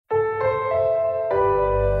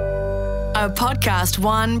A Podcast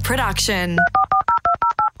One production.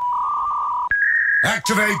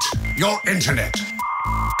 Activate your internet.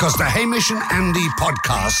 Because the Hamish and Andy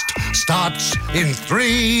podcast starts in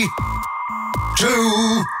 3,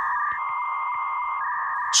 2...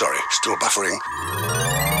 Sorry, still buffering.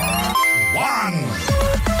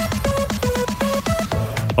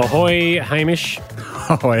 1. Ahoy, Hamish.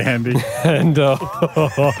 Ahoy, Andy. And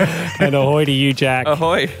ahoy to you, Jack.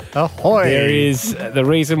 Ahoy. Ahoy. There is the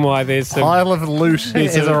reason why there's some Pile of loot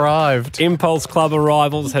has arrived. Impulse Club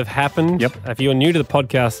arrivals have happened. Yep. If you're new to the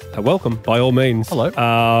podcast, welcome, by all means. Hello.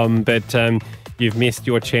 But you've missed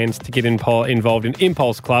your chance to get involved in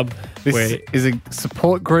Impulse Club. This is a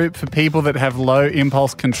support group for people that have low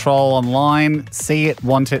impulse control online. See it,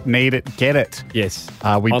 want it, need it, get it. Yes.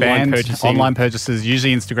 We Online banned purchasing. online purchases,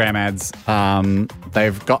 usually Instagram ads.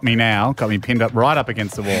 They've got me pinned up right up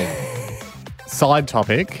against the wall. Side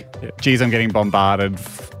topic. Yep. Geez, I'm getting bombarded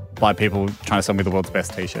by people trying to sell me the world's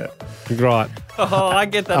best T-shirt. Right. Oh, I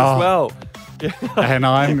get that as well. And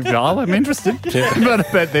I'm interested.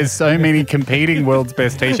 But there's so many competing world's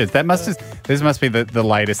best T-shirts. This must be the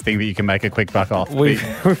latest thing that you can make a quick buck off.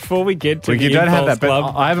 Before we get to You the don't have Impulse that, but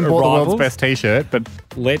Club I haven't bought the arrivals, world's best T-shirt. But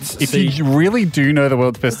let's if see. you really do know the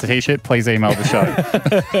world's best T-shirt, please email the show.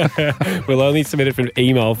 We'll only submit it from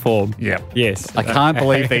email form. Yeah. Yes. I can't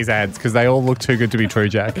believe these ads because they all look too good to be true,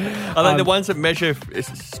 Jack. Are they the ones that measure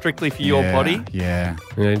strictly for your body? Yeah.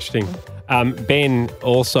 Interesting. Ben,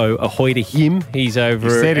 also, ahoy to him. He's over...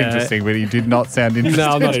 You said interesting, but he did not sound interested. No,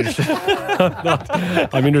 I'm not interested.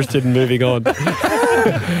 I'm interested in moving on.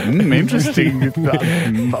 Interesting.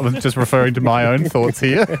 I was just referring to my own thoughts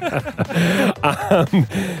here.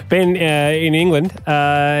 Ben, in England,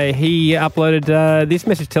 he uploaded this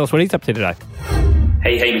message. Tell us what he's up to today.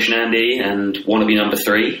 Hey, Hamish and Andy, and wannabe number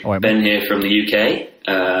 3. Oh, Ben here from the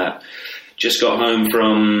UK. Just got home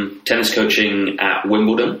from tennis coaching at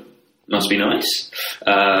Wimbledon. Must be nice.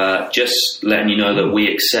 Just letting you know that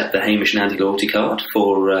we accept the Hamish and Andy loyalty card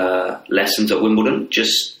for lessons at Wimbledon.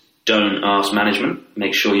 Just don't ask management.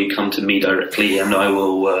 Make sure you come to me directly, and I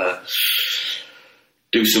will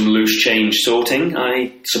do some loose change sorting,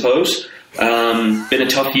 I suppose. Been a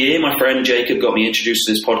tough year. My friend Jacob got me introduced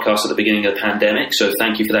to this podcast at the beginning of the pandemic, so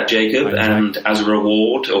thank you for that, Jacob. And as a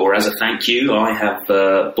reward, or as a thank you, I have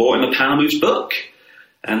bought him a Power Moves book,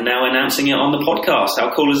 and now announcing it on the podcast.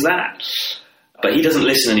 How cool is that? But he doesn't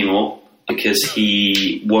listen anymore because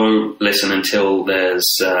he won't listen until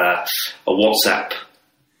there's a WhatsApp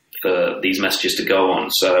for these messages to go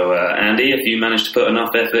on. So, Andy, if you manage to put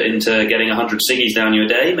enough effort into getting 100 ciggies down your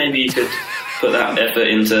day, maybe you could put that effort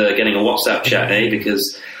into getting a WhatsApp chat,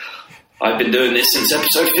 Because I've been doing this since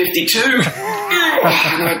episode 52.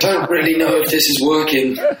 And I don't really know if this is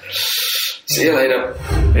working. See you later.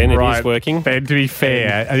 Ben, it is working. Ben, to be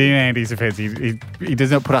fair, in Andy's defense, he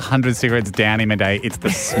does not put 100 cigarettes down him a day. It's the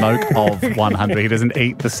smoke of 100. He doesn't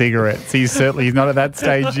eat the cigarettes. He's not at that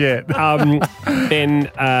stage yet. Ben,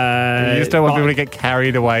 you just don't want people to get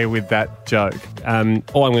carried away with that joke.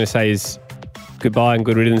 all I'm going to say is goodbye and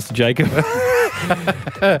good riddance to Jacob.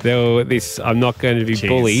 I'm not going to be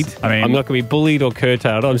bullied. I'm not going to be bullied or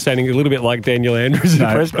curtailed. I'm sounding a little bit like Daniel Andrews in the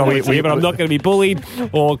press conference here, but I'm not going to be bullied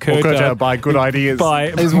or curtailed by good ideas.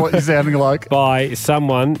 Is what you're sounding like. By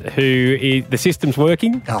someone who the system's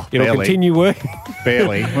working. Oh, It'll barely. continue working.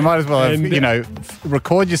 Barely. We might as well have,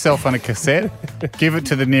 record yourself on a cassette, give it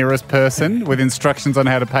to the nearest person with instructions on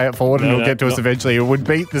how to pay it forward, and it'll get to us eventually. It would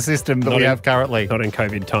beat the system that we have currently. Not in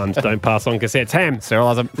COVID times. Don't pass on cassettes. Ham.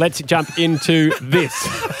 Sterilise them. Let's jump into this.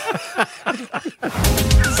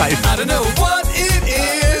 I don't know what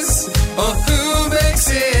it is or who makes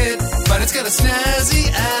it, but it's got a snazzy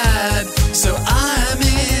ad, so I'm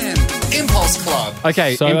in Impulse Club.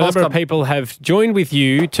 Okay, So a number of people have joined with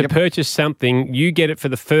you to purchase something. You get it for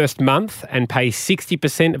the first month and pay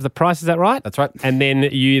 60% of the price. Is that right? That's right. And then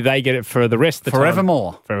they get it for the rest of the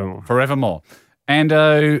Forevermore. time. Forevermore. And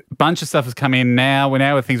a bunch of stuff has come in now.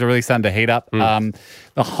 Where things are really starting to heat up.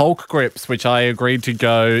 The Hulk grips, which I agreed to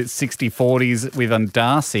go 60/40s with on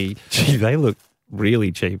Darcy. Gee, they look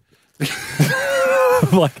really cheap.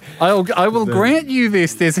 I will grant you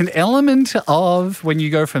this. There's an element of when you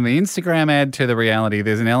go from the Instagram ad to the reality,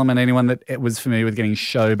 there's an element, anyone that was familiar with getting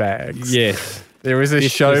show bags. Yes. There is a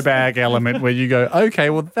show bag element where you go, okay,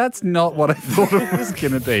 well, that's not what I thought it was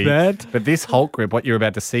going to be. But this Hulk grip, what you're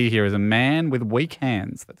about to see here is a man with weak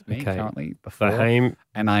hands. That's me currently before.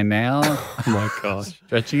 And I now, oh my gosh,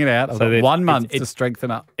 stretching it out. I've got 1 month to strengthen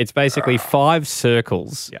up. It's basically 5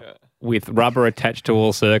 circles with rubber attached to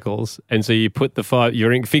all circles, and so you put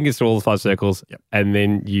your fingers to all the 5 circles, and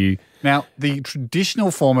then you. Now, the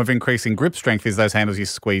traditional form of increasing grip strength is those handles you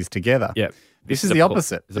squeeze together. Yep. This is the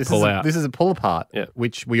opposite. It's a pull out. This is a pull apart,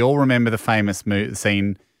 which we all remember the famous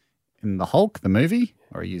scene in the Hulk, the movie,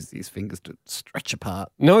 where he used these fingers to stretch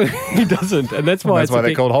apart. No, he doesn't, and that's why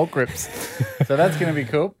they're called Hulk grips. So that's going to be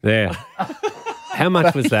cool. Yeah. How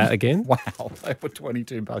much was that again? Wow, they were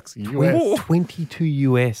 $22 US. 22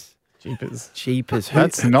 US. Cheapers.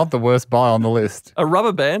 That's not the worst buy on the list. A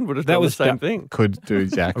rubber band would have done the same thing. Could do,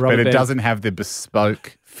 Jack, but it doesn't have the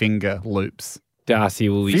bespoke finger loops. Darcy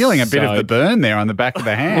will be feeling a bit of the burn there on the back of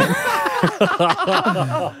the hand.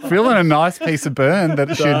 Feeling a nice piece of burn that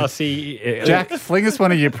Darcy, Jack, fling us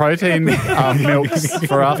one of your protein milks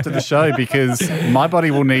for after the show, because my body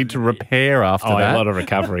will need to repair after that. A lot of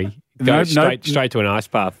recovery. Go straight to an ice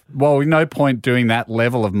bath. Well, no point doing that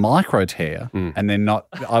level of micro tear and then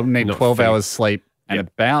I'll need 12 hours sleep and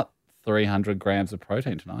about 300 grams of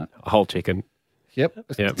protein tonight. A whole chicken. Yep.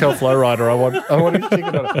 Tell Flow Rider I want his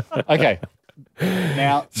chicken on it. Okay.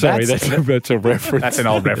 Now, sorry, that's a reference. That's an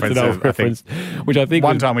old reference. Which I think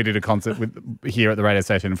one time we did a concert here at the radio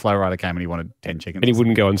station, and Flow Rider came and he wanted 10 chickens. And he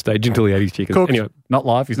wouldn't go on stage until he ate his chickens. Cooked. Anyway. Not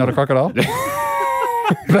live. He's not a crocodile.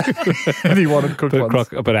 And he wanted cooked ones.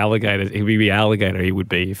 But alligators, he would be alligator. He would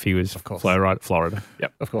be if he was Flow Rider, Florida.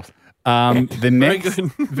 Yep, of course. The next,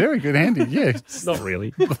 very good, Andy. Yeah, not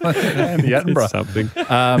really. Andy Attenborough. Something.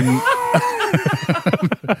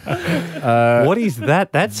 What is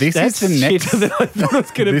that? That's the next. That I thought it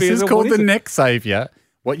was going to be. This is called the neck savior.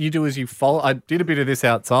 What you do is you fold. I did a bit of this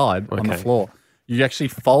outside on the floor. You actually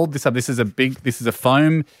fold this up. This is a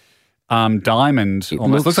foam diamond.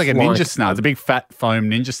 Almost looks like a ninja star. It's a big fat foam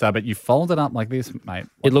ninja star, but you fold it up like this, mate.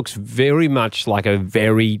 It looks very much like a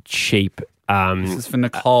very cheap. This is for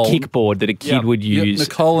Nicole. Kickboard that a kid would use.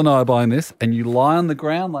 Nicole and I are buying this, and you lie on the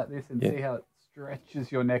ground like this and see how it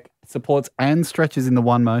stretches your neck, supports and stretches in the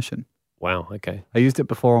one motion. Wow, okay. I used it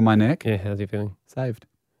before on my neck. Yeah, how's he feeling? Saved.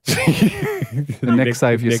 The neck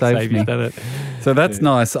savior saved me. Done it. So that's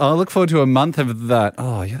nice. I look forward to a month of that.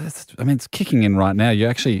 Oh, yeah, it's kicking in right now.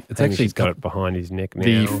 It's actually got it behind his neck now.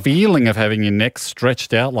 The feeling of having your neck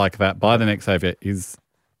stretched out like that by the neck savior it's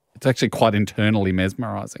actually quite internally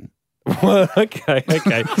mesmerizing. Okay.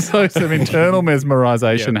 So some internal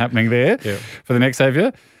mesmerization happening there for the neck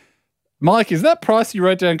savior. Mike, is that price you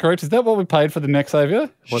wrote down correct? Is that what we paid for the neck savior?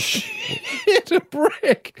 Shit, a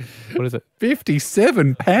brick. What is it?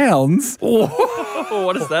 £57. Oh,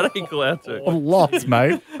 what does that equal out to? Lots,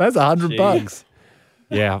 mate. That's $100.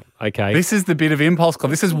 Yeah, okay. This is the bit of Impulse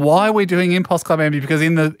Club. This is why we're doing Impulse Club, Andy, because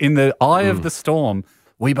in the eye of the storm,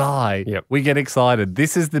 we buy. Yep. We get excited.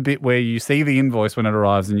 This is the bit where you see the invoice when it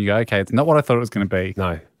arrives and you go, okay, it's not what I thought it was going to be.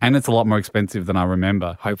 No. And it's a lot more expensive than I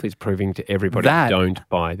remember. Hopefully it's proving to everybody don't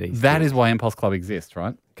buy these. That is why Impulse Club exists,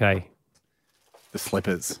 right? Okay. The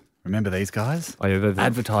slippers. Remember these guys? Oh, yeah,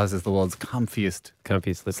 advertised as the world's comfiest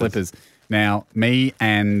slippers. Now, me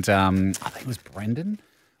and I think it was Brendan,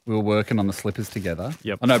 we were working on the slippers together.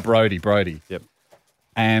 Yep. Oh, no, Brody. Yep.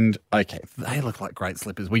 And, okay, they look like great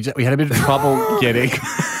slippers. We had a bit of trouble getting...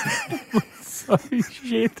 So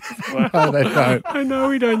shit. No, they don't. I know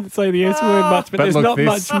we don't say the S word much, but there's look, not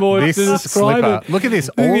much more to describe slipper, it. Look at this,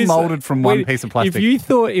 all moulded from one piece of plastic.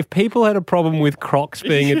 If people had a problem with Crocs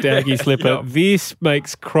being a daggy slipper, this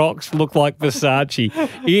makes Crocs look like Versace.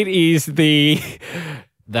 It is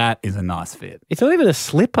That is a nice fit. It's not even a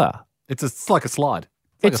slipper. It's like a slide.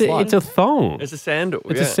 It's a thong. It's a sandal.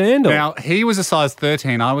 It's a sandal. Now, he was a size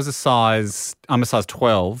 13. I'm a size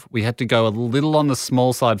 12. We had to go a little on the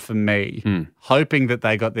small side for me, hoping that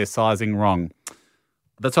they got their sizing wrong.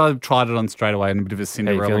 That's why I tried it on straight away in a bit of a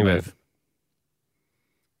Cinderella move.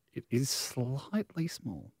 It is slightly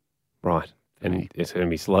small. Right. And it's going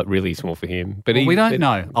to be really small for him. But we don't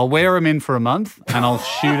know. I'll wear him in for a month and I'll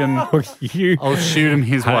shoot him. I'll shoot him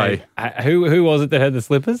his way. Who was it that had the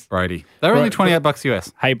slippers? Brody. They were only $28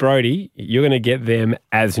 US. Hey, Brody, you're going to get them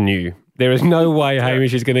as new. There is no way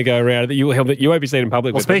Hamish is going to go around that you won't be seen in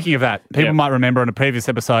public. Well, speaking of that, people might remember in a previous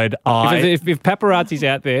episode, if paparazzi's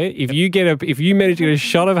out there, if you manage to get a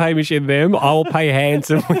shot of Hamish in them, I will pay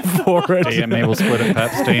handsomely for it. DM me, we'll split it.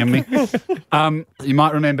 Perhaps DM me. You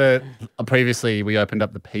might remember previously we opened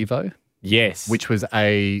up the Pivo. Yes, which was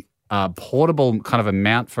a portable kind of a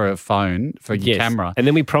mount for a phone for your camera. And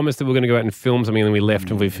then we promised that we were going to go out and film something and then we left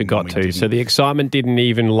and we forgot to. Didn't. So the excitement didn't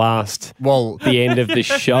even last the end of the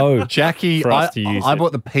show. Jackie, I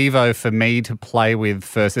bought the Pivo for me to play with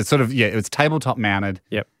first. It's sort of, it was tabletop mounted.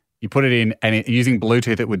 Yep. You put it in and using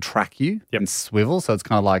Bluetooth, it would track you and swivel. So it's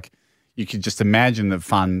kind of like you could just imagine the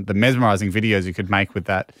mesmerising videos you could make with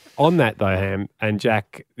that. On that though, Ham and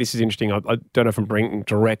Jack, this is interesting. I don't know if I'm bringing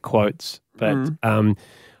direct quotes, but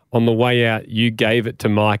on the way out, you gave it to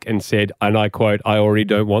Mike and said, and I quote, "I already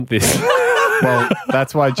don't want this." Well,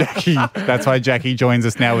 that's why Jackie joins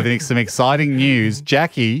us now with some exciting news.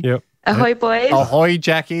 Jackie. Yep. Ahoy, boys. Ahoy,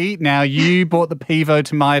 Jackie. Now, you brought the Pivo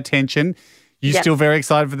to my attention. You still very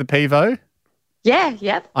excited for the Pivo? Yeah,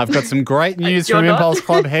 yep. I've got some great news from Impulse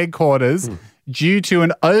Club headquarters. Due to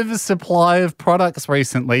an oversupply of products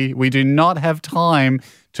recently, we do not have time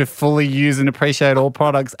to fully use and appreciate all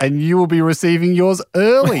products, and you will be receiving yours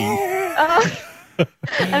early.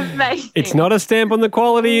 Amazing. It's not a stamp on the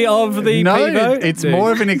quality of the Pivo. It's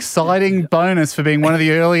more of an exciting bonus for being one of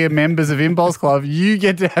the earlier members of Impulse Club. You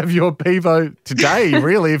get to have your Pivo today,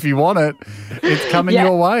 really, if you want it. It's coming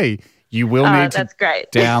your way. You will need to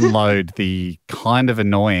download the kind of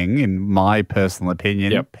annoying, in my personal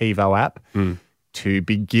opinion, Pivo app to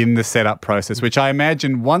begin the setup process, which I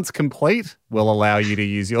imagine once complete will allow you to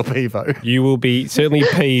use your Pivo. You will be certainly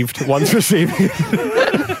peeved once receiving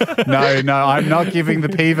it. No, I'm not giving the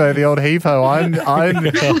Pivo the old hevo.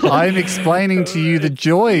 I'm explaining to you the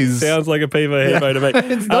joys. Sounds like a Pivo hevo to me.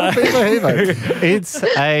 It's not a Pivo hevo. It's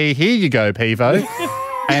a here you go Pivo.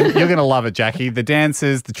 And you're going to love it, Jackie. The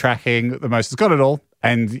dances, the tracking, the most, it's got it all.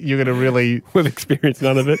 And you're going to really... We've experienced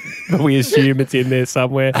none of it, but we assume it's in there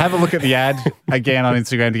somewhere. Have a look at the ad again on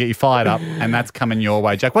Instagram to get you fired up, and that's coming your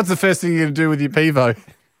way. Jack, what's the first thing you're going to do with your Pivo?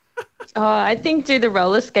 Oh, I think do the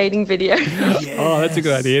roller skating video. Yes. Oh, that's a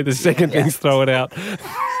good idea. The second thing's throw it out. No,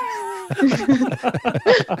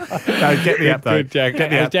 get the app, though. Good, Jack.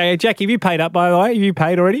 Get the app. Jack, have you paid up, by the way? Have you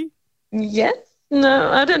paid already? Yes.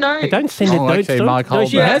 No, I don't know. Hey, don't send it. Mike, no,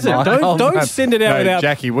 she hasn't. Don't send it out without...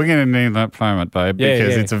 Jackie, we're going to need that payment, babe,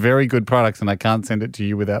 because it's a very good product and I can't send it to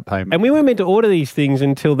you without payment. And we weren't meant to order these things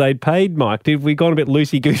until they'd paid, Mike. Did we gone a bit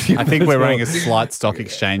loosey-goosey? I think we're running a slight stock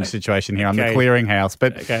exchange situation here. I'm the clearinghouse.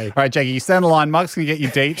 But, all right, Jackie, you stand on the line. Mike's going to get you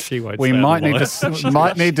deets. She won't we might need to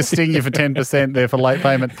sting you for 10% there for late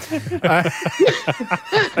payment.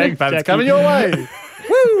 Thanks, but it's coming your way.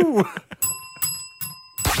 Woo!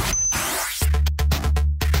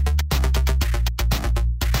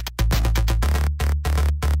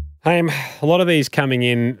 A lot of these coming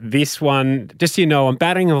in. This one, just so you know, I'm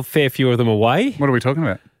batting a fair few of them away. What are we talking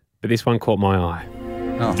about? But this one caught my eye.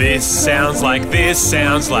 Oh. This sounds like this,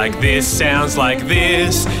 sounds like this, sounds like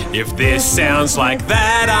this. If this sounds like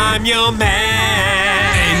that, I'm your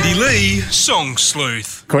man. Andy Lee, Song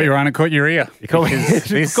Sleuth. Caught your eye, caught your ear. It caught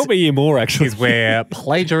me ear more, actually. Is where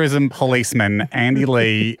plagiarism policeman Andy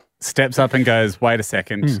Lee steps up and goes, wait a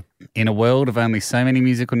second. In a world of only so many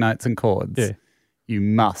musical notes and chords, you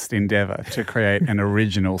must endeavour to create an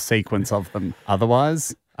original sequence of them.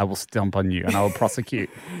 Otherwise, I will stomp on you and I will prosecute.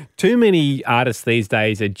 Too many artists these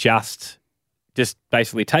days are just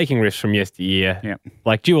basically taking riffs from yesteryear. Yep.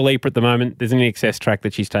 Like Dua Lipa at the moment, there's an excess track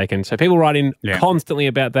that she's taken. So people write in constantly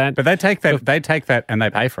about that. But they take that and they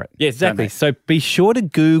pay for it. Yeah, exactly. So be sure to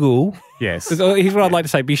Google. Yes. Here's what I'd like to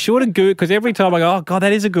say. Be sure to Google, because every time I go, oh, God,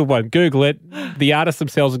 that is a good one, Google it. The artists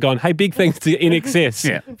themselves have gone, hey, big thanks to In Excess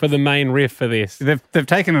for the main riff for this. They've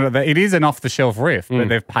taken it. It is an off-the-shelf riff, but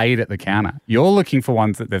they've paid at the counter. You're looking for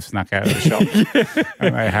ones that they've snuck out of the shop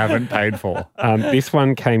and they haven't paid for. This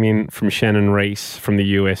one came in from Shannon Reese from the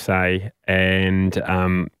USA,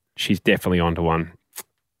 and she's definitely onto one.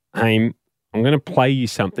 I'm going to play you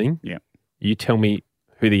something. Yeah. You tell me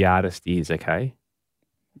who the artist is, okay?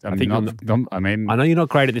 I know you're not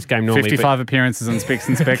great at this game normally. 55 appearances on Spicks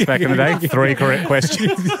and Specs back in the day. 3 correct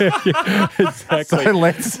questions. Exactly. So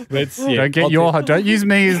let's don't use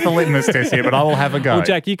me as the litmus test here, but I will have a go. Well,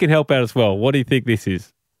 Jack, you can help out as well. What do you think this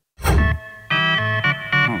is? Oh,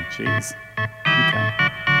 jeez. Okay.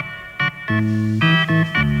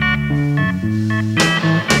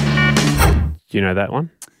 Do you know that one?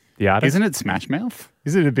 The artist? Isn't it Smash Mouth?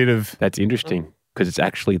 Is it a bit of... That's interesting. Because it's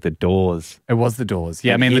actually The Doors. It was The Doors.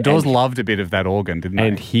 Yeah, The Doors loved a bit of that organ, didn't they?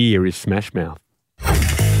 And here is Smash Mouth.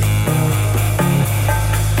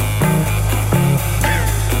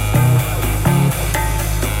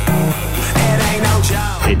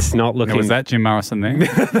 It's not looking... Now, was that Jim Morrison there?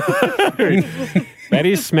 That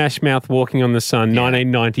is Smash Mouth Walking on the Sun,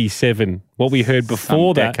 1997. What we heard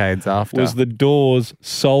before that decades after was The Doors'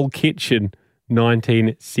 Soul Kitchen,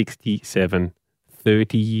 1967.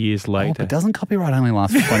 30 years later. But doesn't copyright only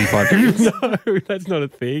last for 25 years? No, that's not a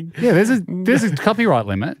thing. Yeah, there's a copyright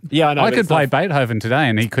limit. Yeah, I know. I could play Beethoven today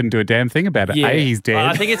and he couldn't do a damn thing about it. Yeah. He's dead.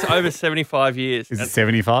 I think it's over 75 years. Is it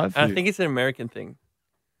 75? I think it's an American thing.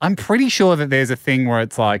 I'm pretty sure that there's a thing where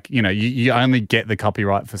it's like, you only get the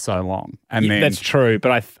copyright for so long. And then that's true,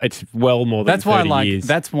 but it's well more than 30 years.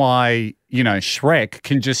 That's why, Shrek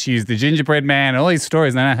can just use the gingerbread man and all these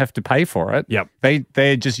stories and they don't have to pay for it. Yep.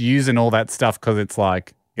 They're just using all that stuff because it's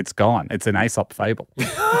like, it's gone. It's an Aesop fable.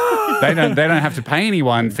 They don't have to pay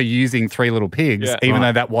anyone for using Three Little Pigs, even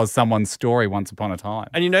though that was someone's story once upon a time.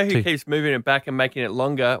 And you know who keeps moving it back and making it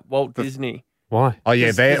longer? Walt Disney. Why? Oh,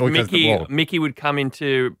 yeah. Mickey would come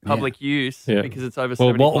into public use because it's over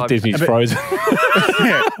 75. Well, Walt Disney's frozen.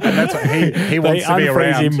 And that's what he wants to be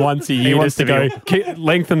around. Him once a year just to go,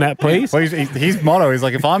 lengthen that, please. Well, his motto is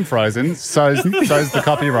like, if I'm frozen, so's the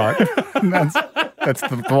copyright. That's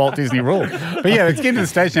the Walt Disney rule. But yeah, it's getting to the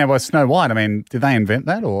stage now where Snow White, I mean, did they invent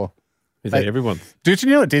that or? Is that everyone's? Did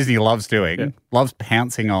you know what Disney loves doing? Yeah. Loves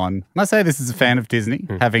pouncing on. And I say this as a fan of Disney,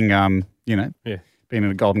 having, been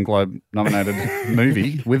in a Golden Globe nominated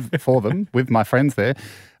movie for them with my friends there.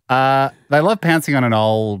 They love pouncing on an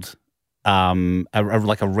old,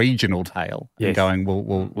 like a regional tale and going,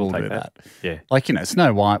 we'll do that. Yeah. Like,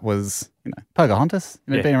 Snow White was, Pocahontas,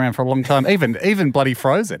 been around for a long time. Even bloody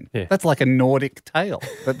Frozen. Yeah. That's like a Nordic tale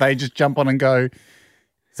that they just jump on and go,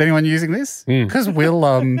 is anyone using this? Because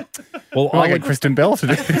I'll get Kristen Bell to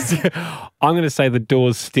do this. I'm going to say the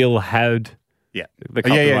Doors still had the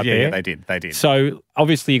copyright there. Yeah, they did. So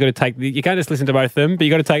obviously you can't just listen to both of them, but you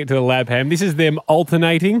got to take it to the lab, Ham. This is them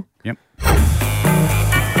alternating. Yep.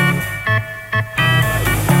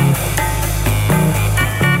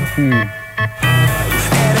 It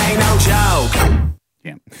ain't no joke.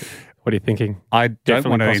 Yeah. What are you thinking? I don't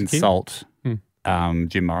want to insult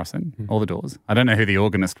Jim Morrison or the Doors. I don't know who the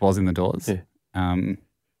organist was in the Doors. Yeah.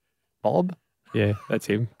 Bob? Yeah, that's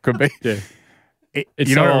him. Could be. Yeah.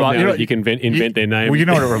 It's so old now that you can invent their name. Well, you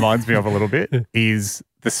know what it reminds me of a little bit is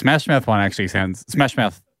the Smash Mouth one actually sounds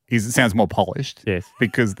more polished. Yes.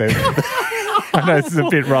 Because they're I know this is a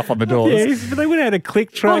bit rough on the Doors. Yes, but they would have had a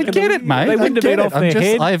click track. I get it, mate. They wouldn't have been off their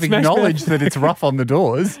head. I have acknowledged that it's rough on the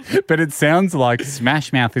Doors, but it sounds like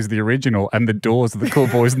Smash Mouth is the original and the Doors are the Cool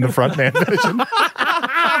Boys in the frontman version.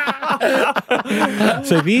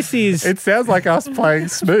 So this is... It sounds like us playing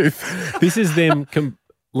Smooth. This is them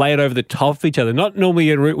layered over the top of each other. Not normally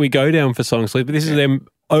a route we go down for Song Sleep, but this is them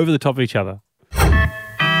over the top of each other. I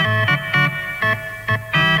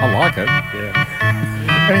like it. Yeah.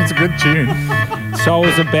 I mean, it's a good tune. So I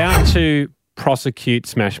was about to prosecute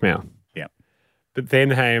Smash Mouth. Yeah. But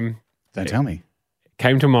then, Ham... Don't tell me. It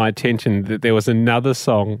came to my attention that there was another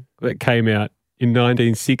song that came out in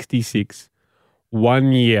 1966,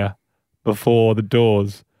 1 year before The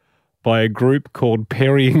Doors, by a group called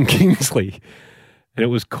Perry and Kingsley. And it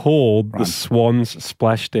was called The Swans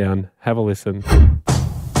Splashdown. Have a listen.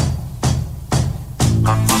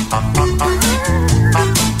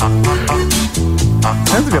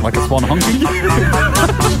 Sounds a bit like a swan honking.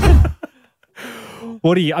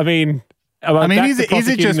 What do you, I mean... is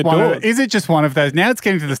it just one of those? Now it's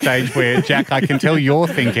getting to the stage where, Jack, I can tell you're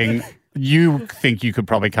thinking... You think you could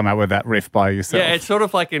probably come up with that riff by yourself. Yeah, it's sort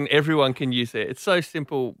of like everyone can use it. It's so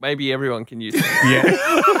simple, maybe everyone can use it. Yeah.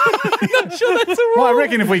 Not sure that's a rule. Well, I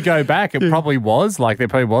reckon if we go back, there probably was like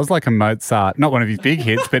a Mozart, not one of his big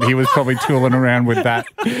hits, but he was probably tooling around with that.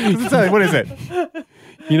 What is it?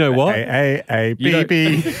 You know what?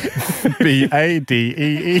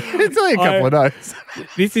 A-A-B-B-B-A-D-E-E. It's only a couple of notes.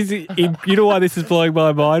 You know why this is blowing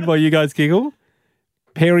my mind, why you guys giggle?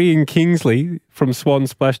 Perry and Kingsley from Swan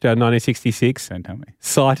Splashdown 1966 Don't tell me.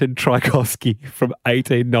 cited Tchaikovsky from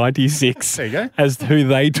 1896 There you go. as who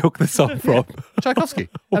they took the song from. Tchaikovsky.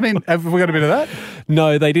 I mean, have we got a bit of that?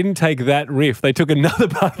 No, they didn't take that riff. They took another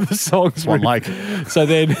part of the song's Swan riff. Lake. So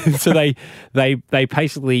they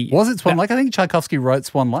basically... Was it Swan Lake? I think Tchaikovsky wrote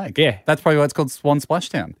Swan Lake. Yeah. That's probably why it's called Swan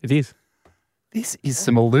Splashdown. It is. This is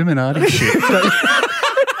some Illuminati shit.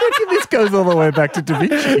 This goes all the way back to Da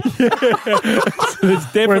Vinci. So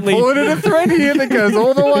it's definitely... We're pulling in a thread here that goes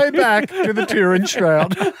all the way back to the Turin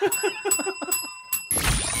Shroud.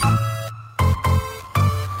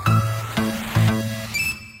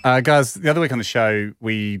 Guys, the other week on the show,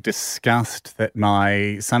 we discussed that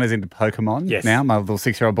my son is into Pokemon now, my little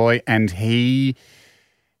 6-year-old boy, and he's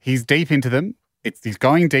deep into them. He's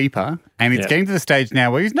going deeper, and it's getting to the stage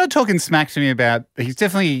now where he's not talking smack to me about. He's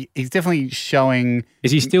definitely showing.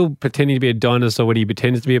 Is he still pretending to be a dinosaur when he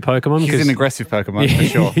pretends to be a Pokemon? He's an aggressive Pokemon for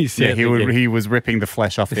sure. He he was ripping the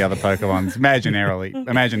flesh off the other Pokemons,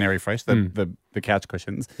 imaginary flesh, the couch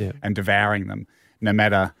cushions, and devouring them, no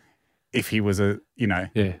matter if he was a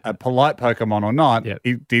polite Pokemon or not. Yep.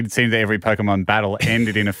 It did seem that every Pokemon battle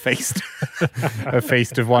ended in a feast, a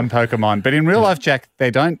feast of one Pokemon. But in real life, Jack,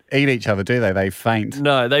 they don't eat each other, do they? They faint.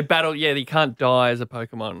 No, they battle. Yeah, you can't die as a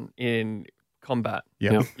Pokemon in combat.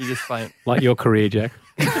 Yep. You just faint. Like your career, Jack.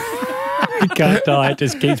 You can't die. It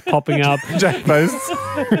just keeps popping up. Jack Post's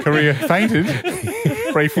career fainted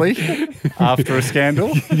briefly after a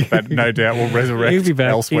scandal, but no doubt will resurrect He'll be back.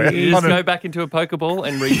 elsewhere. You just go back into a Pokeball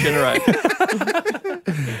and regenerate.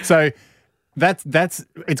 So that's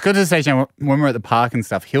it's good to say, Jan, when we're at the park and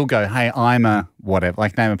stuff, he'll go, hey, I'm a whatever.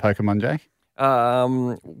 Like, name a Pokemon, Jack.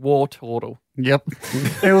 War Turtle. Yep.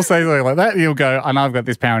 He'll say something like that. He'll go, and I've got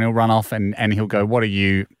this power, and he'll run off and he'll go, what are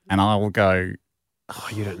you? And I will go, oh,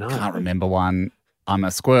 you don't know. Can't remember one. I'm a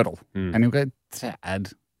Squirtle. And he'll go,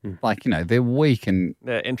 Dad. Like, they're weak and...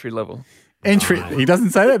 They're entry level. He doesn't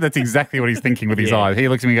say that. That's exactly what he's thinking with his eyes. He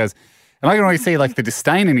looks at me and goes, and I can already see like the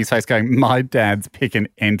disdain in his face going, my dad's picking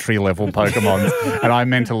entry level Pokemon. And I'm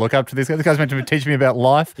meant to look up to this guy. This guy's meant to teach me about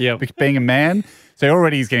life, being a man. So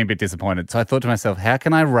already he's getting a bit disappointed. So I thought to myself, how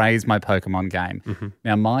can I raise my Pokemon game?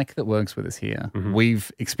 Now, Mike that works with us here,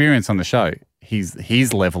 we've experienced on the show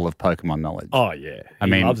his level of Pokemon knowledge. Oh, yeah. I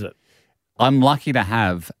mean, loves it. I'm lucky to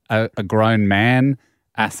have a grown man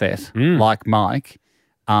asset like Mike,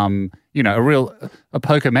 a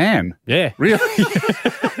Pokemon. Yeah. Really?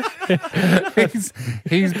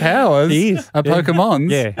 his powers are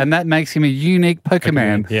Pokemons, and that makes him a unique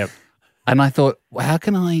Pokemon. Yep. And I thought, well, how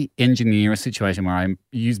can I engineer a situation where I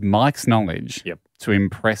use Mike's knowledge to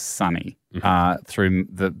impress Sonny through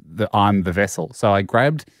the I'm the vessel? So I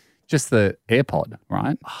grabbed just the AirPod,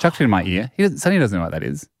 right? Chucked it in my ear. Sonny doesn't know what that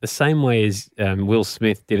is. The same way as Will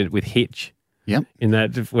Smith did it with Hitch. Yep. In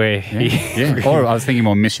that where Or I was thinking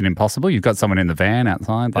more Mission Impossible. You've got someone in the van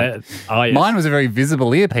outside. Like, yes. Mine was a very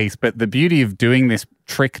visible earpiece, but the beauty of doing this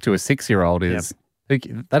trick to a 6-year-old is they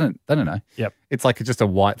don't know. Yep. It's like just a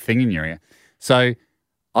white thing in your ear. So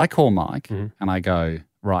I call Mike and I go,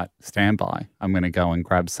 right, stand by. I'm going to go and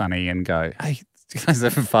grab Sonny and go, hey, do you guys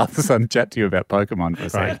have a father-son chat to you about Pokemon for a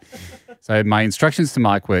sec? So my instructions to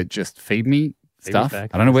Mike were just feed me stuff. I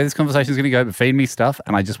don't know where this conversation is going to go, but feed me stuff,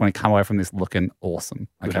 and I just want to come away from this looking awesome.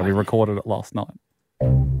 Okay, we recorded it last night.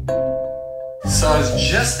 So I was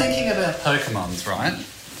just thinking about Pokemons, right?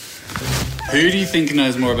 Who do you think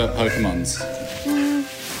knows more about Pokemons?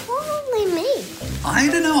 Probably me. I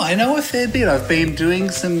don't know. I know a fair bit. I've been doing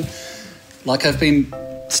some... I've been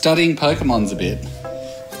studying Pokemons a bit.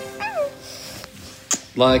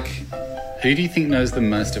 Who do you think knows the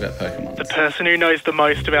most about Pokemon? The person who knows the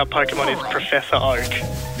most about Pokemon is Professor Oak.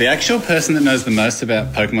 The actual person that knows the most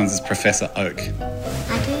about Pokemon is Professor Oak.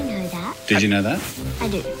 I do know that. Did you know that? I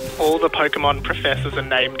do. All the Pokemon professors are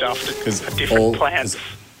named after different plants.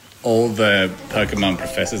 All the Pokemon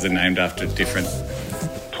professors are named after different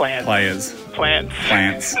players.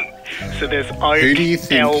 Plants. So there's Oak, Who do you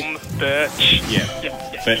think... Elm, Birch. Yeah.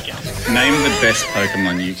 But name the best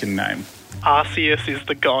Pokemon you can name. Arceus is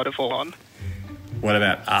the god of Alon. What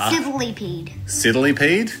about Sizzlipede.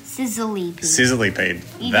 Sizzlipede? Sizzlipede.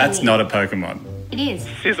 Sizzlipede. That's not a Pokemon. It is.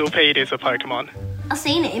 Sizzlipede is a Pokemon. I've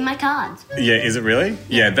seen it in my cards. Yeah, is it really?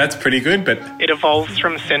 Yeah, that's pretty good, but... It evolves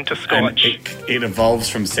from Centiskorch. It evolves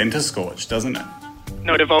from Centiskorch, doesn't it?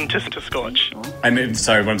 No, it evolves to Centiskorch. And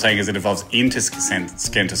so what I'm saying is it evolves into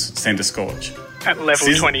Centiskorch. At level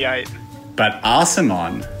 28. But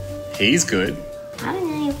Arceus, he's good. I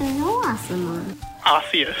don't even know Arceus.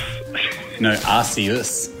 Arceus. No,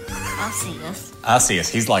 Arceus. Arceus.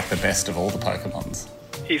 He's like the best of all the Pokemons.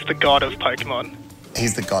 He's the god of Pokemon.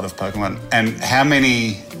 He's the god of Pokemon. And how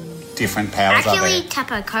many different powers are there? Actually,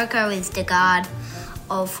 Tapu Koko is the god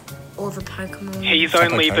of all the Pokemon. He's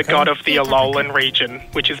only the god of the Alolan region,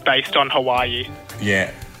 which is based on Hawaii.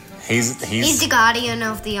 Yeah. He's the guardian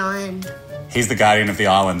of the island. He's the guardian of the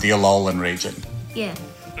island, the Alolan region. Yeah.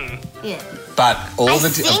 Yeah. But I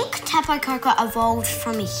think Tapu Koko evolved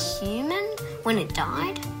from a human when it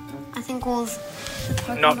died. I think all the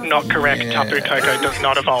Pokemon... Not correct. Yeah. Tapu Koko does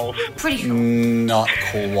not evolve. Pretty sure. Not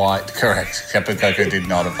quite correct. Tapu Koko did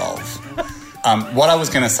not evolve. What I was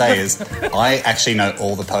going to say is I actually know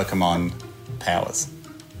all the Pokemon powers.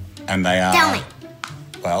 And they are... Tell me.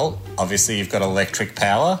 Well, obviously you've got electric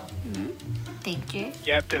power. Thank you.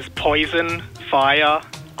 Yep, there's poison, fire,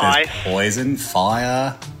 ice. Poison,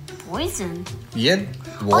 fire... Poison? Yeah,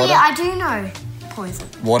 water. Oh, yeah, I do know poison.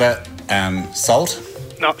 Water, salt.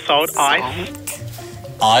 Not salt, ice.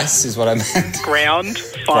 Ice is what I meant. Ground,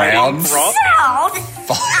 fighting, rock.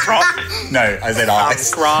 Rock. No, I said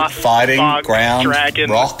ice. Grass, fighting, bug, ground, dragon,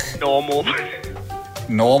 rock. Normal.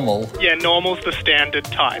 Normal. Yeah, normal's the standard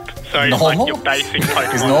type. So Normal? like your basic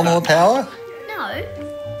Pokemon. Is normal a power? No.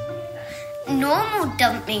 Normal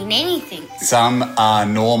doesn't mean anything. Some are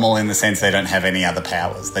normal in the sense they don't have any other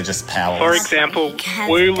powers. They're just powers. For example,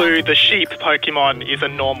 Wooloo, the sheep Pokemon, is a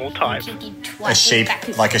normal type. A sheep,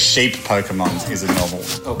 like a sheep Pokemon is a normal.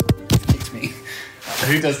 Oh, it kicked me.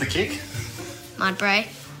 Who does the kick? Mudbray.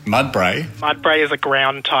 Mudbray? Mudbray is a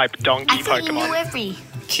ground type donkey I thought Pokemon. you knew every.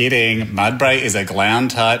 Kidding. Mudbray is a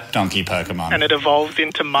ground type donkey Pokemon. And it evolves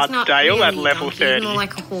into Mudsdale at level 30. More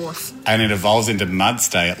like a horse. And it evolves into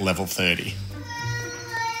Mudstay at level 30.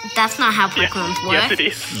 That's not how Pokemon work. Yes, it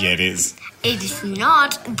is. Yeah, it is. It is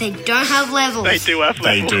not. They don't have levels. They do have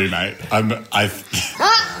They levels. do, mate.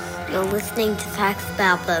 You're listening to facts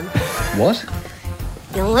about them. What?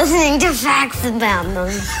 You're listening to facts about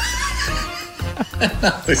them.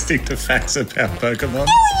 Listening to facts about Pokemon.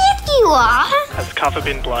 Yes, you are. Has the cover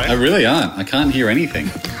been blown? I really aren't. I can't hear anything.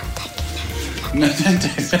 No,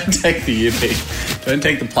 don't take the earpiece. Don't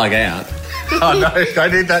take the plug out. Oh, no, I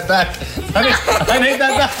need that back. I need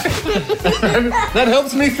that back. That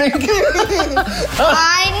helps me think.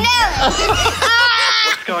 I know.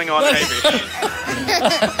 What's going on, Hamish?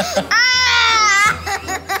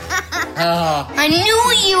 I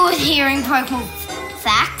knew you were hearing Pokemon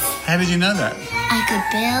facts. How did you know that? I could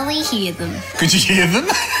barely hear them. Could you hear them?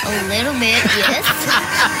 A little bit, yes.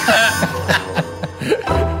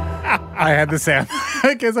 I had the sound.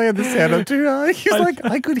 I guess I had the sound up too high. He's like,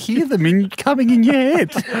 I could hear them coming in your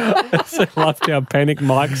head. So loved our panic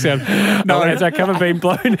mic sound. No, has our cover been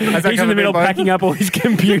blown? He's in the middle packing up all his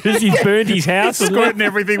computers. He's burned his house. He's squirting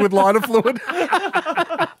everything with lighter fluid.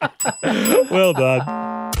 Well done.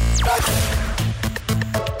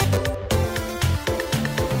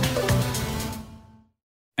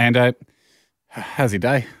 And how's your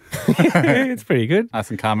day? It's pretty good. Nice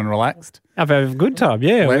and calm and relaxed. I've had a good time,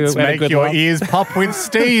 yeah. Let's we had a make good your laugh. ears pop with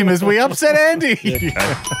steam as we upset Andy.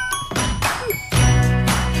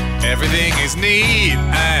 Everything is neat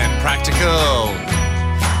and practical,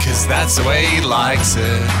 'cause that's the way he likes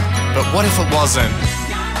it. But what if it wasn't?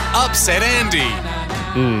 Upset Andy.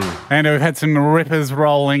 And we've had some rippers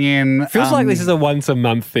rolling in. Feels like this is a once a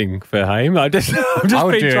month thing for Haim. I'm just I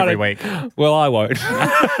would been do it trying every to, week. Well, I won't.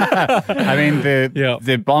 I mean,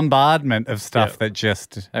 the bombardment of stuff that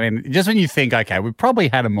just when you think, okay, we've probably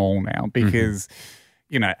had them all now because,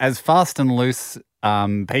 as fast and loose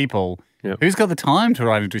people, who's got the time to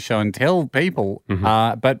write into a show and tell people?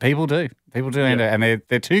 But people do. People do, and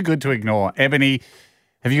they're too good to ignore. Ebony,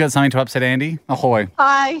 have you got something to upset Andy? Ahoy.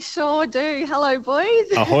 I sure do. Hello,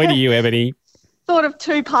 boys. Ahoy to you, Ebony. Sort of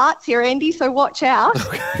two parts here, Andy, so watch out.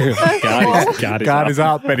 Guard is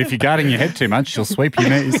up, but if you're guarding your head too much, she'll sweep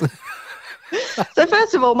your knees. So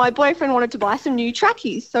first of all, my boyfriend wanted to buy some new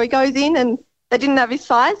trackies. So he goes in and they didn't have his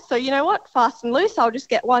size. So you know what? Fast and loose. I'll just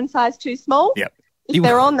get one size too small. Yep. If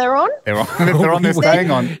they're on, they're on. They're on. If they're on, they're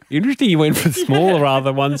staying on. Interesting you went for smaller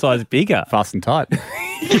rather than one size bigger. Fast and tight.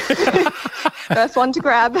 First one to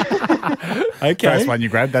grab. Okay. First one you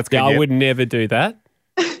grab, that's good. Yeah, I would never do that.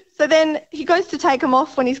 So then he goes to take them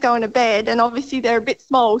off when he's going to bed, and obviously they're a bit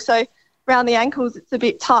small, so around the ankles it's a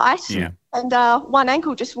bit tight. Yeah. And one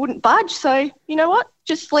ankle just wouldn't budge, so you know what?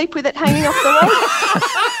 Just sleep with it hanging off the wall.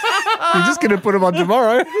 You're just going to put them on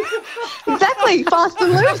tomorrow. Exactly, fast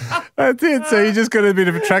and loose. That's it. So you just got a bit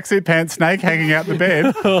of a tracksuit pants snake hanging out the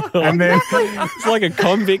bed. And then it's like a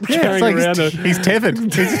convict carrying around he's tethered.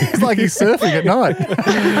 It's like he's surfing at night.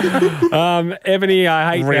 Ebony,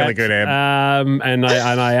 I hate really that. Good, Em. And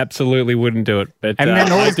I absolutely wouldn't do it. But and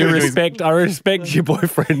then I respect your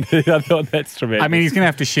boyfriend. I thought that's tremendous. I mean, he's going to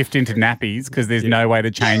have to shift into nappies because there's no way to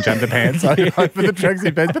change underpants over the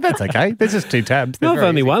tracksuit pants. But that's okay. There's just two tabs. Not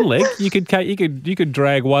only one leg. You could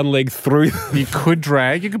drag one leg through. You could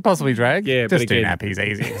drag. You could possibly drag. Yeah, just but do again, nappies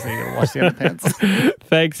easy. So you got to wash the underpants.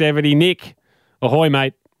 Thanks, Ebony. Nick, ahoy,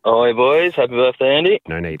 mate. Ahoy, boys. Happy birthday, Andy.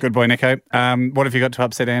 No need. Good boy, Nico. What have you got to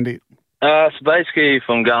upset Andy? So basically, if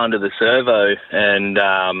I'm going to the servo and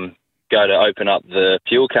go to open up the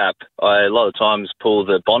fuel cap, I a lot of times pull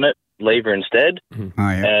the bonnet lever instead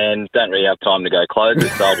and don't really have time to go close it,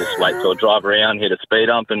 so I'll just wait till I drive around, hit a speed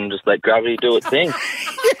bump and just let gravity do its thing.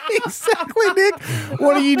 Exactly, Nick.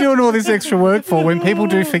 What are you doing all this extra work for when people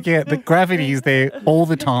do forget that gravity is there all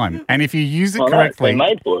the time? And if you use it correctly,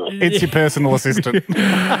 it's your personal assistant.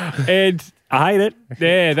 And I hate it.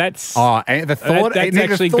 Yeah, that's... the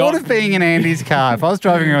thought of being in Andy's car, if I was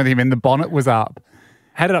driving around with him and the bonnet was up,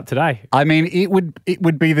 Had it up today. I mean, it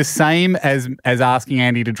would be the same as asking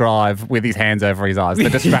Andy to drive with his hands over his eyes. The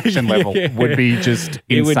distraction level would be just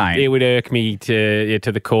insane. It would irk me to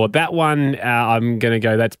the core. That one, I'm going to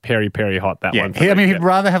go, that's Peri Peri hot, that one. I mean, he'd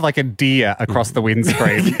rather have like a deer across the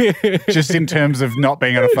windscreen just in terms of not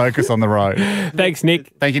being able to focus on the road. Thanks,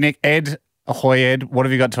 Nick. Thank you, Nick. Ed, ahoy, Ed. What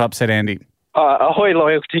have you got to upset Andy? Ahoy,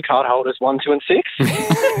 loyalty card holders 1, 2 and 6.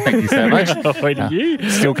 Thank you so much. Ahoy to you.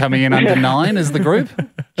 Still coming in under 9 as the group?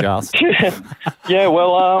 Just. Yeah,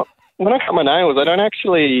 well, when I cut my nails, I don't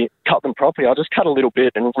actually cut them properly. I just cut a little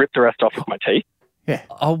bit and rip the rest off with my teeth. Yeah.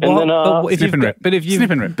 Oh, and then, snip and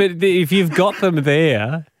rip. But if you've got them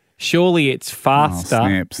there, surely it's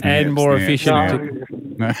faster and more efficient.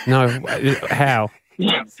 No. How? He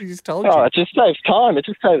just told you. It just saves time. It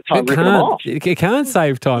just saves time ripping them off. It can't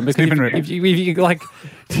save time because if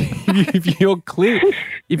you're clipping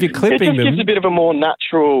it just them, gives a bit of a more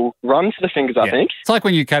natural run to the fingers. I think it's like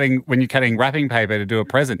when you're cutting wrapping paper to do a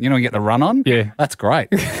present. You know, you get the run on. Yeah, that's great.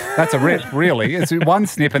 That's a rip, really. It's one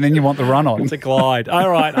snip and then you want the run on. It's a glide. All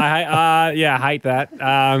right, I hate that.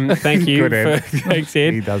 Thank you. Good, Ed. Thanks,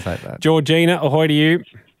 Ed. He does hate that. Georgina, ahoy to you.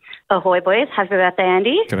 Ahoy, boys. Happy birthday,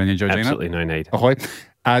 Andy. Good on you, Georgina. Absolutely no need. Ahoy.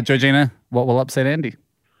 Georgina, what will upset Andy?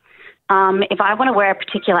 If I want to wear a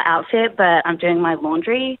particular outfit but I'm doing my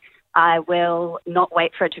laundry, I will not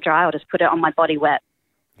wait for it to dry. I'll just put it on my body wet.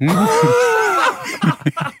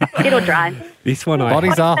 It'll dry. This one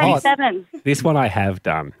Bodies are hot. This one I have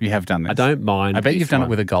done. You have done this. I don't mind. I bet you've done it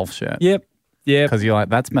with a golf shirt. Yep. Yeah, because you're like,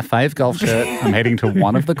 that's my fave golf shirt. I'm heading to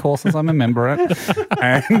one of the courses I'm a member at,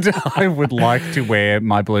 and I would like to wear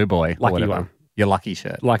my blue boy, lucky one, your lucky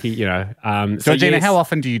shirt, lucky. You know, Georgina, how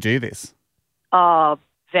often do you do this? Oh,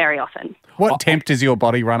 very often. What temp does your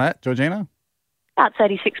body run at, Georgina? About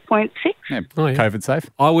 36.6. Yeah, COVID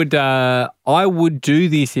safe. I would do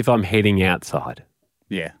this if I'm heading outside.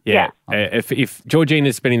 Yeah. If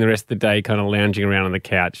Georgina's spending the rest of the day kind of lounging around on the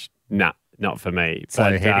couch, nah. Not for me. So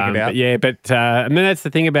heading it out. But I mean, that's the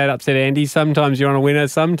thing about Upset Andy. Sometimes you're on a winner.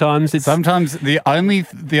 Sometimes the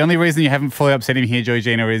only reason you haven't fully upset him here,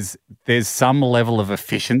 Georgina, is there's some level of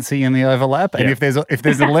efficiency in the overlap, and if there's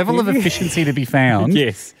a level of efficiency to be found,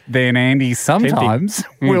 yes, then Andy sometimes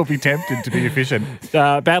will be tempted to be efficient.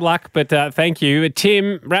 Bad luck, but thank you,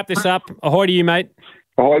 Tim. Wrap this up. Ahoy to you, mate.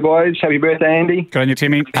 Ahoy, boys! Happy birthday, Andy. Good on you,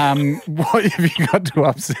 Timmy. What have you got to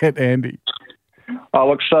upset Andy? I'm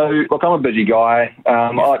a busy guy.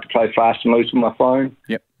 I like to play fast and loose with my phone.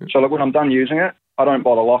 Yep. So, when I'm done using it, I don't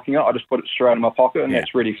bother locking it. I just put it straight in my pocket, and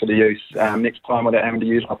that's ready for the use next time without having to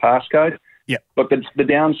use my passcode. Yep. Look, the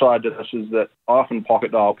downside to this is that I often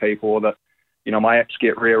pocket dial people that, my apps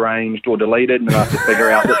get rearranged or deleted, and I have to figure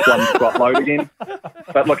out which one's got load again.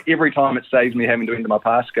 But look, every time it saves me having to enter my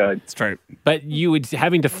passcode. It's true. But you would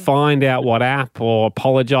having to find out what app or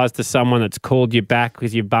apologise to someone that's called you back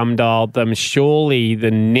because you bum dialed them. Surely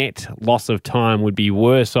the net loss of time would be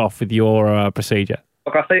worse off with your procedure.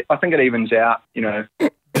 Look, I think it evens out.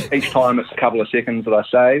 Each time it's a couple of seconds that I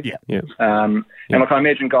save. Yeah. And I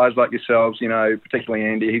imagine guys like yourselves, particularly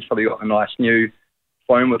Andy, he's probably got a nice new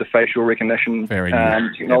phone with the facial recognition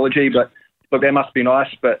technology, but look, that must be nice,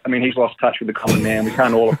 but I mean, he's lost touch with the common man. We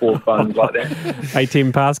can't all afford phones like that. Hey,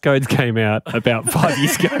 Tim, passcodes came out about 5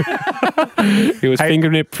 years ago. It was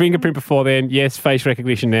fingerprint before then. Yes, face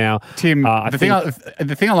recognition now. Tim,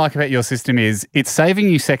 the thing I like about your system is it's saving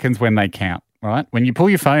you seconds when they count. Right? When you pull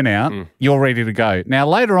your phone out, you're ready to go. Now,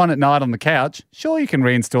 later on at night on the couch, sure, you can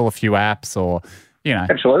reinstall a few apps or,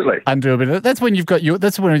 absolutely undo a bit of. That's when you've got a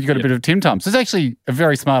bit of Tim time. So it's actually a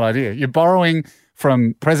very smart idea. You're borrowing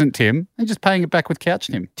from present Tim and just paying it back with couch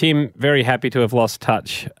Tim. Tim, very happy to have lost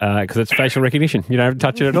touch because it's facial recognition. You don't have to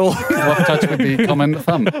touch it at all. Lost touch with the common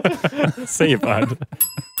thumb. See you, bud.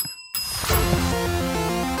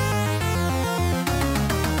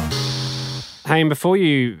 Hey, and before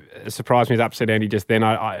you surprised me with Upset Andy just then,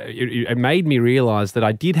 it made me realise that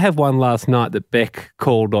I did have one last night that Beck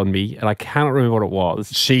called on me, and I cannot remember what it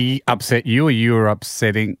was. She upset you, or you were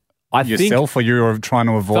upsetting yourself, or you were trying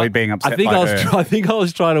to avoid being upset by her? I think I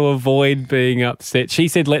was trying to avoid being upset. She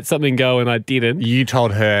said, let something go, and I didn't. You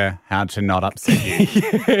told her how to not upset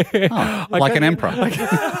you. Like an emperor. I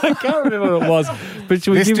can't remember what it was. But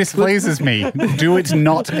this displeases me. Do it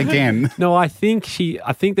not again. No, I think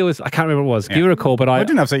there was, I can't remember what it was. Give her a call, but I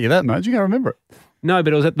didn't upset you that much. You can't remember it. No,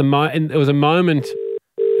 but it was at it was a moment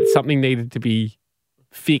something needed to be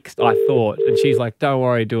fixed, I thought. And she's like, don't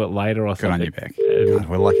worry, do it later or something. Good on you, Beck.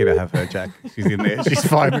 We're lucky to have her, Jack. She's in there. She's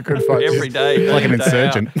fighting a good fight. Every day. Like an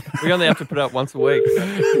insurgent. We only have to put up once a week.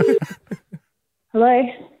 So. Hello.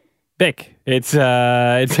 Beck, it's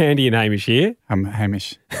Andy and Hamish here. I'm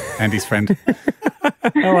Hamish, Andy's friend.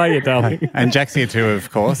 How are you, darling? And Jack's here too, of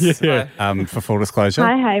course. Yeah. For full disclosure.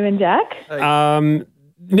 Hi, Hamish and Jack.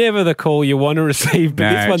 Never the call you want to receive, but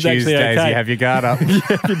this one's Tuesdays, actually okay. you have your guard up.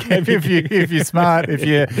 if you're smart,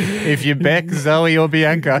 if you're Beck, Zoe, or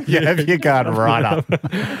Bianca, you have your guard right up.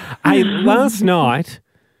 Hey, last night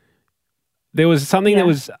there was something that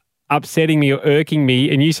was upsetting me or irking me,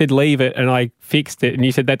 and you said leave it, and I fixed it, and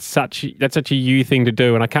you said that's such a you thing to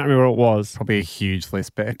do, and I can't remember what it was. Probably a huge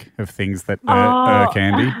list, Beck, of things that irk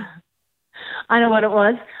Andy. I know what it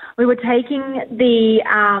was. We were taking the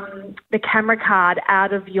camera card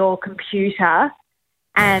out of your computer,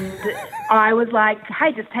 and I was like,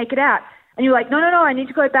 "Hey, just take it out." And you were like, no, I need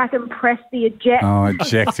to go back and press the eject. Oh,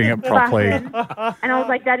 ejecting it properly. button. And I was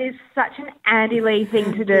like, that is such an Andy Lee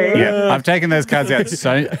thing to do. Yeah, I've taken those cards out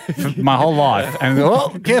for my whole life,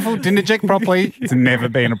 and careful, didn't eject properly. It's never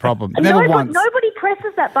been a problem. And Never once. Nobody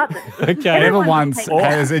presses that button. Okay. Never once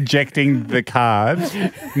has ejecting the card,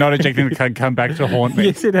 not ejecting the card, come back to haunt me.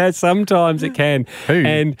 Yes, it has. Sometimes it can. Who?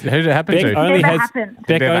 And Who did it happen to?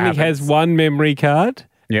 Beck only has one memory card.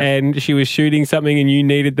 Yep. And she was shooting something and you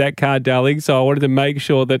needed that card, darling. So I wanted to make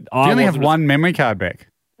sure that I only have one memory card, Beck?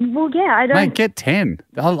 Well, yeah, I don't. Mate, get 10.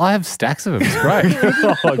 I have stacks of them. It's great.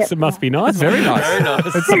 It must be nice. It's very nice. Very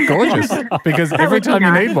nice. It's gorgeous because every time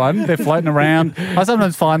you need one, they're floating around. I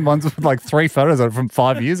sometimes find ones with like 3 photos on it from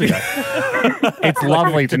 5 years ago. It's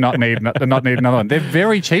lovely to not need another one. They're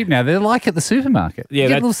very cheap now. They're like at the supermarket. Yeah, you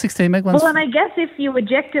get little 16 meg ones. Well, and I guess if you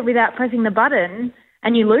eject it without pressing the button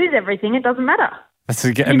and you lose everything, it doesn't matter. That's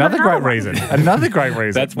another great reason. Another great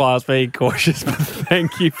reason. That's why I was being cautious. But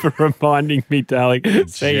thank you for reminding me, darling.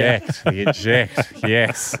 Eject.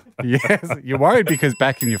 Yes. You're worried because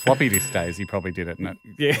back in your floppy disk days, you probably did it and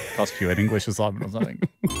it cost you an English assignment or something.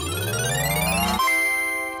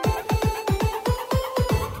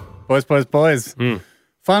 Boys.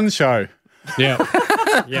 Fun show. Yeah.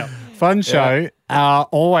 Fun show.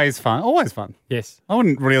 Always fun. Yes. I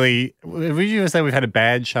wouldn't really... Would you ever say we've had a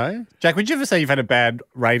bad show? Jack, would you ever say you've had a bad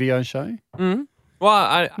radio show? Mm.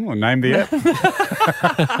 Well, name the app.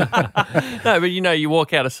 No, but you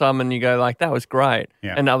walk out of some and you go like, that was great.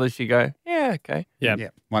 Yeah. And others you go, yeah, okay. Yeah.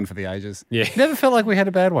 One for the ages. Yeah. Never felt like we had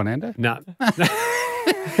a bad one, Ando? No.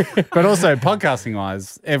 But also,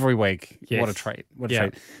 podcasting-wise, every week, what a treat. What a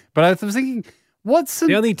treat. But I was thinking,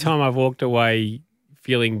 the only time I've walked away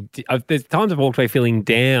there's times I've walked away feeling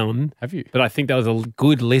down. Have you? But I think that was a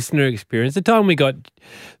good listener experience. The time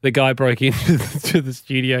the guy broke into the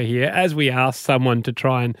studio here, as we asked someone to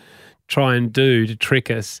try and do to trick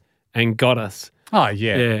us and got us. Oh,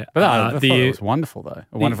 yeah. But I thought it was wonderful, though.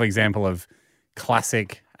 A wonderful example of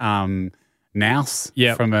classic nous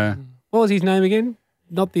from a... What was his name again?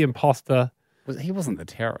 Not the imposter. He wasn't the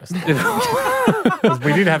terrorist.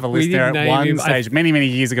 We did have a listener at one stage, many, many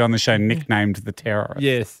years ago on the show, nicknamed the terrorist.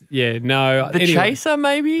 Yes, yeah, no. The chaser,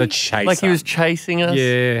 maybe? The chaser. Like he was chasing us?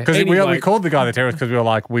 Yeah. Because we called the guy the terrorist because we were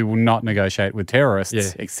like, we will not negotiate with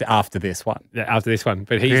terrorists after this one. Yeah, after this one.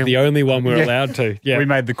 But he's the only one we're allowed to. Yeah. We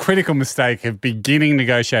made the critical mistake of beginning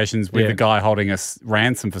negotiations with the guy holding us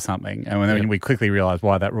ransom for something. And then we quickly realised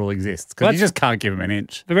why that rule exists. Because you just can't give him an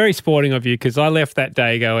inch. They're very sporting of you because I left that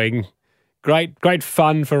day going... Great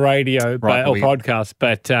fun for radio or podcast,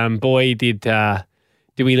 but boy, did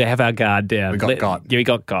we have our guard down. We got. Yeah, we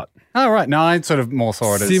got. Oh, right. No, I sort of more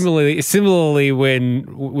saw it as... Similarly,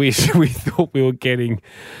 when we thought we were getting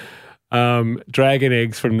dragon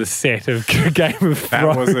eggs from the set of Game of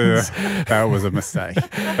Thrones. That was a mistake.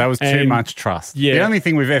 That was too much trust. Yeah. The only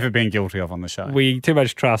thing we've ever been guilty of on the show. Too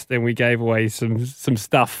much trust, and we gave away some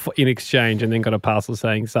stuff in exchange, and then got a parcel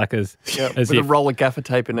saying "suckers" with a roll of gaffer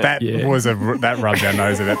tape in it. That rubbed our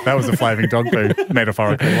nose in it. That was a flaving dog poo,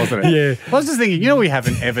 metaphorically, wasn't it? Yeah. I was just thinking, we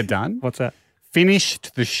haven't ever done. What's that?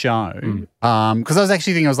 Finished the show. Because I was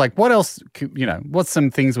actually thinking, I was like, what else? What's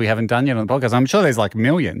some things we haven't done yet on the podcast? I'm sure there's like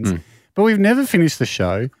millions. But we've never finished the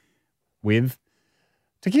show with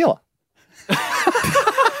tequila.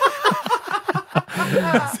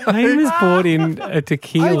 Hamish brought in a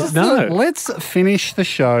tequila. Let's finish the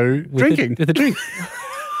show drinking. With a drink.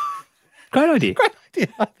 Great idea.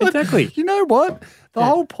 Exactly. You know what? The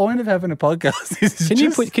whole point of having a podcast is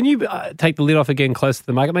Can you take the lid off again close to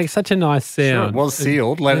the mic? It makes such a nice sound. Sure, it was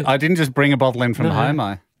sealed. I didn't just bring a bottle in from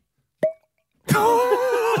home,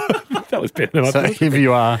 That was better than I thought. So if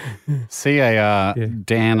you see a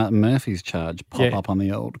Dan Murphy's charge pop up on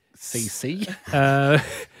the old CC.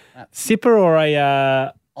 Sipper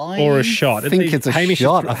or a shot? I think it's a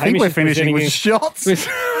shot. I think we're finishing with shots.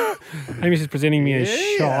 Hamish is presenting me a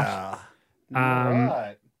shot.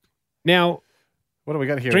 Right. Now, what do we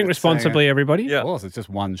got here? Drink responsibly, everybody. Yeah. Of course, it's just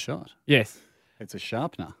one shot. Yes. It's a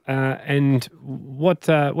sharpener. And what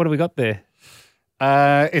have we got there?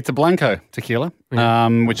 It's a Blanco tequila,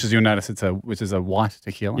 which is, you'll notice which is a white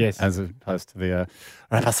tequila, yes, as opposed to the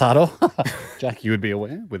Reposado. Jack, you would be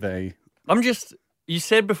aware with a. You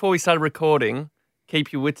said before we started recording,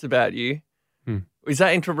 keep your wits about you. Is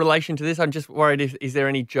that in relation to this? I'm just worried is there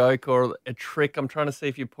any joke or a trick? I'm trying to see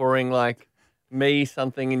if you're pouring like me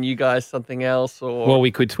something and you guys something else, or well,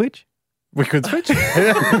 we could switch. We could switch. Do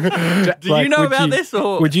you know about this,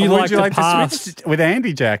 or would you like to switch with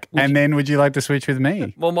Andy, Jack? Then would you like to switch with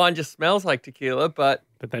me? Well, mine just smells like tequila, but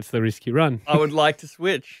that's the risk you run. I would like to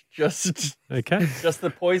switch. Just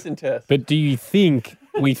the poison test. But do you think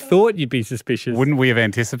we thought you'd be suspicious? Wouldn't we have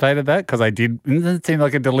anticipated that? Because doesn't it seem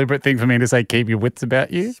like a deliberate thing for me to say keep your wits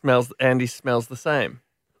about you? Andy smells the same.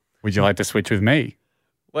 Would you like to switch with me?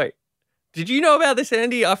 Wait. Did you know about this,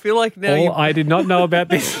 Andy? I feel like now I did not know about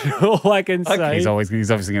this. All I can say. He's obviously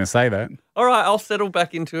going to say that. All right, I'll settle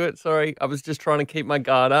back into it. Sorry, I was just trying to keep my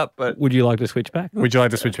guard up. But would you like to switch back? Would you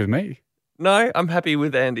like to switch with me? No, I'm happy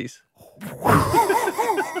with Andy's.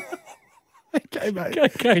 Okay, mate. Okay.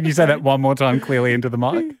 Can you say that one more time clearly into the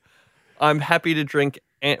mic? I'm happy to drink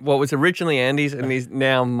what was originally Andy's and is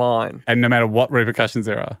now mine. And no matter what repercussions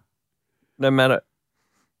there are? No matter.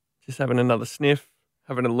 Just having another sniff.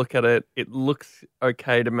 Having a look at it, it looks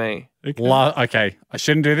okay to me. Okay, I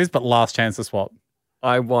shouldn't do this, but last chance to swap.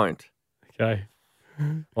 I won't. Okay.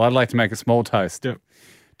 Well, I'd like to make a small toast to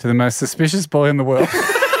the most suspicious boy in the world.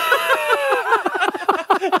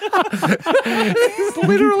 There's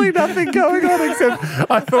literally nothing going on except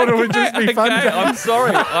I thought it would just be fun. I'm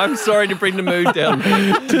sorry. I'm sorry to bring the mood down.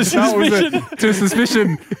 To suspicion. To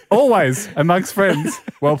suspicion, always amongst friends.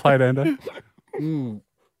 Well played, Ando.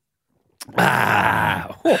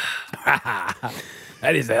 That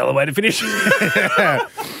is the hell of a way to finish.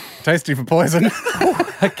 Tasty for poison.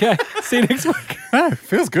 Okay, see you next week.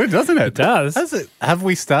 Feels good, doesn't it? It does. Have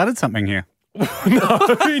we started something here? No,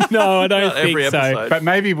 I don't think so. But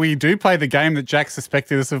maybe we do play the game that Jack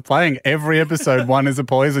suspected us of playing. Every episode, one is a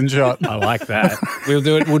poison shot. I like that. We'll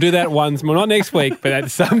do it. We'll do that once. Well, not next week, but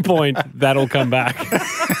at some point, that'll come back.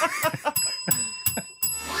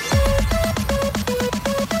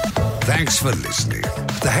 Thanks for listening.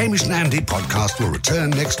 The Hamish and Andy podcast will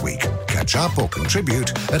return next week. Catch up or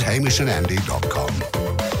contribute at hamishandandy.com.